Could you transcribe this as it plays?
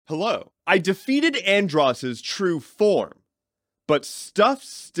Hello. I defeated Andross's true form, but stuff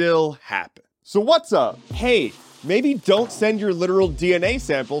still happens. So what's up? Hey, maybe don't send your literal DNA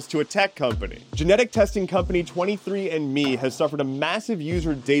samples to a tech company. Genetic testing company 23andMe has suffered a massive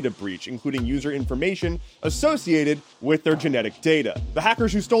user data breach, including user information associated with their genetic data. The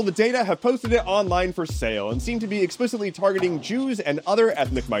hackers who stole the data have posted it online for sale and seem to be explicitly targeting Jews and other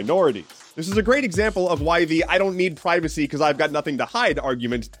ethnic minorities. This is a great example of why the "I don't need privacy because I've got nothing to hide"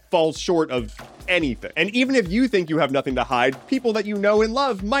 argument falls short of anything. And even if you think you have nothing to hide, people that you know and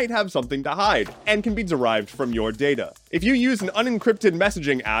love might have something to hide and can be derived from your data. If you use an unencrypted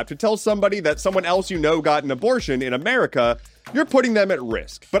messaging app to tell somebody that someone else you know got an abortion in America, you're putting them at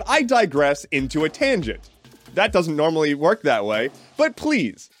risk. But I digress into a tangent. That doesn't normally work that way, but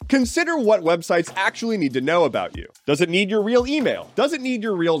please, consider what websites actually need to know about you. Does it need your real email? Does it need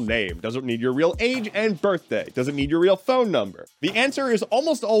your real name? Does it need your real age and birthday? Does it need your real phone number? The answer is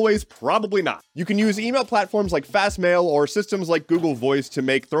almost always probably not. You can use email platforms like Fastmail or systems like Google Voice to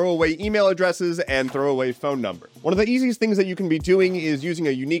make throwaway email addresses and throwaway phone numbers. One of the easiest things that you can be doing is using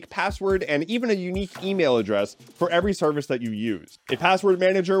a unique password and even a unique email address for every service that you use. A password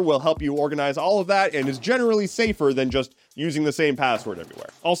manager will help you organize all of that and is generally safer than just using the same password everywhere.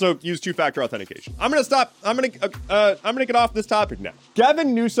 Also, use two-factor authentication. I'm gonna get off this topic now.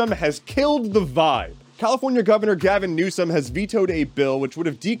 Gavin Newsom has killed the vibe. California Governor Gavin Newsom has vetoed a bill which would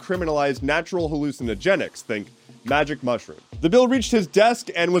have decriminalized natural hallucinogenics, think magic mushroom. The bill reached his desk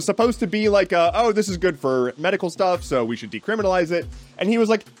and was supposed to be like, oh, this is good for medical stuff, so we should decriminalize it. And he was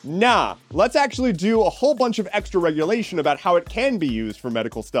like, nah, let's actually do a whole bunch of extra regulation about how it can be used for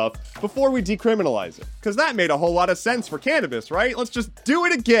medical stuff before we decriminalize it. Because that made a whole lot of sense for cannabis, right? Let's just do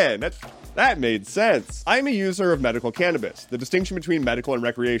it again. That made sense. I'm a user of medical cannabis. The distinction between medical and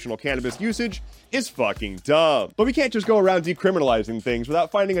recreational cannabis usage is fucking dumb. But we can't just go around decriminalizing things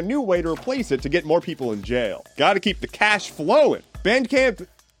without finding a new way to replace it to get more people in jail. Gotta keep the cash flowing. Bandcamp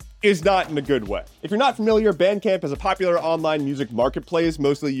is not in a good way. If you're not familiar, Bandcamp is a popular online music marketplace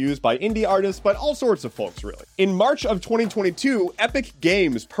mostly used by indie artists, but all sorts of folks, really. In March of 2022, Epic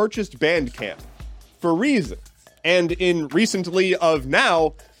Games purchased Bandcamp for reasons. And in recently of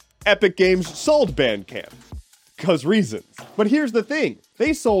now, Epic Games sold Bandcamp. 'Cause reasons. But here's the thing.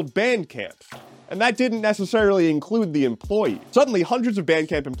 They sold Bandcamp. And that didn't necessarily include the employee. Suddenly, hundreds of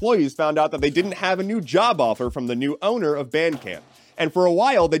Bandcamp employees found out that they didn't have a new job offer from the new owner of Bandcamp. And for a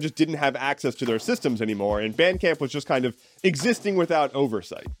while, they just didn't have access to their systems anymore, and Bandcamp was just kind of existing without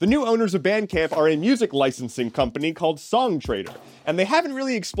oversight. The new owners of Bandcamp are a music licensing company called Songtradr, and they haven't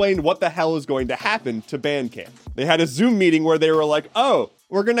really explained what the hell is going to happen to Bandcamp. They had a Zoom meeting where they were like, oh,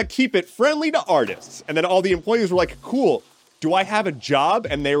 we're gonna keep it friendly to artists. And then all the employees were like, cool, do I have a job?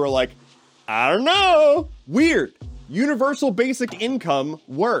 And they were like, I don't know. Weird. Universal basic income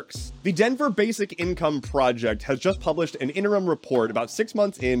works. The Denver Basic Income Project has just published an interim report about 6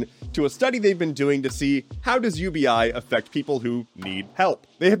 months in to a study they've been doing to see how does UBI affect people who need help.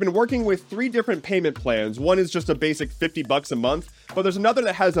 They have been working with 3 different payment plans. One is just a basic $50 a month, but there's another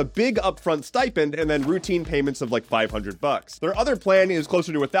that has a big upfront stipend and then routine payments of like $500. Their other plan is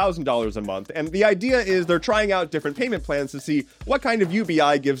closer to $1,000 a month, and the idea is they're trying out different payment plans to see what kind of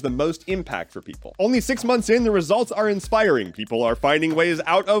UBI gives the most impact for people. Only 6 months in, the results are inspiring. People are finding ways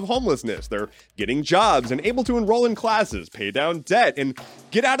out of homelessness. They're getting jobs and able to enroll in classes, pay down debt, and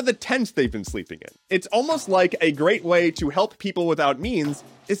get out of the tents they've been sleeping in. It's almost like a great way to help people without means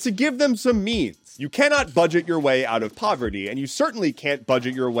is to give them some means. You cannot budget your way out of poverty, and you certainly can't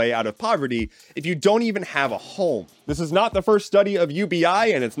budget your way out of poverty if you don't even have a home. This is not the first study of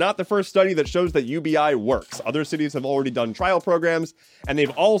UBI, and it's not the first study that shows that UBI works. Other cities have already done trial programs, and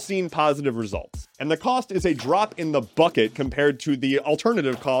they've all seen positive results. And the cost is a drop in the bucket compared to the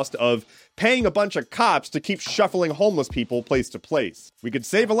alternative cost of paying a bunch of cops to keep shuffling homeless people place to place. We could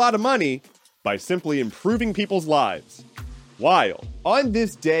save a lot of money by simply improving people's lives. Wild. On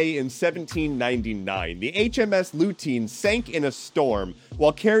this day in 1799, the HMS Lutein sank in a storm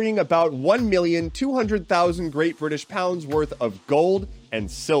while carrying about 1,200,000 Great British pounds worth of gold and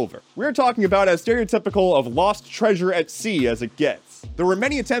silver. We're talking about as stereotypical of lost treasure at sea as it gets. There were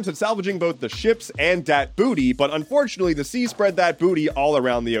many attempts at salvaging both the ships and that booty, but unfortunately the sea spread that booty all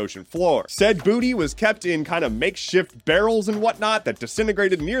around the ocean floor. Said booty was kept in kind of makeshift barrels and whatnot that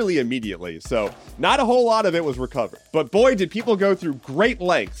disintegrated nearly immediately, so not a whole lot of it was recovered. But boy, did people go through great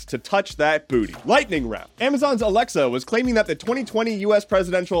lengths to touch that booty. Lightning round. Amazon's Alexa was claiming that the 2020 US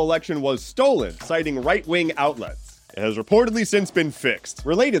presidential election was stolen, citing right-wing outlets. It has reportedly since been fixed.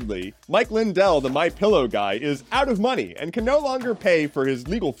 Relatedly, Mike Lindell, the MyPillow guy, is out of money and can no longer pay for his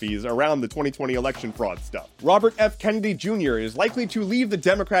legal fees around the 2020 election fraud stuff. Robert F. Kennedy Jr. is likely to leave the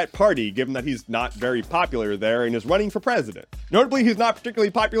Democrat Party, given that he's not very popular there and is running for president. Notably, he's not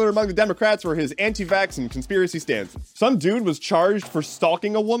particularly popular among the Democrats for his anti-vax and conspiracy stances. Some dude was charged for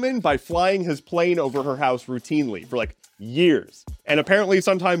stalking a woman by flying his plane over her house routinely for years, and apparently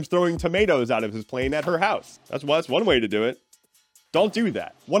sometimes throwing tomatoes out of his plane at her house. That's one way to do it. Don't do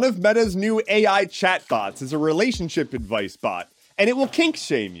that. One of Meta's new AI chatbots is a relationship advice bot, and it will kink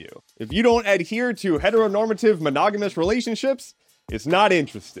shame you. If you don't adhere to heteronormative monogamous relationships, it's not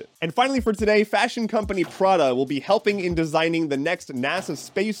interested. And finally for today, fashion company Prada will be helping in designing the next NASA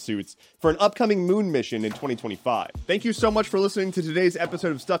spacesuits for an upcoming moon mission in 2025. Thank you so much for listening to today's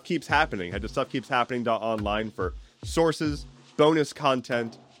episode of Stuff Keeps Happening. Head to stuffkeepshappening.online for sources, bonus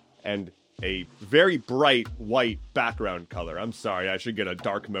content, and a very bright white background color. I'm sorry, I should get a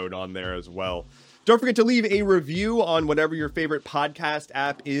dark mode on there as well. Don't forget to leave a review on whatever your favorite podcast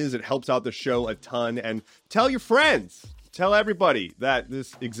app is. It helps out the show a ton. And tell your friends, tell everybody that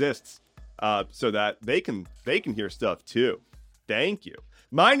this exists so that they can hear stuff too. Thank you.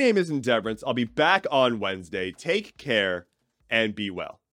 My name is Endeavorance. I'll be back on Wednesday. Take care and be well.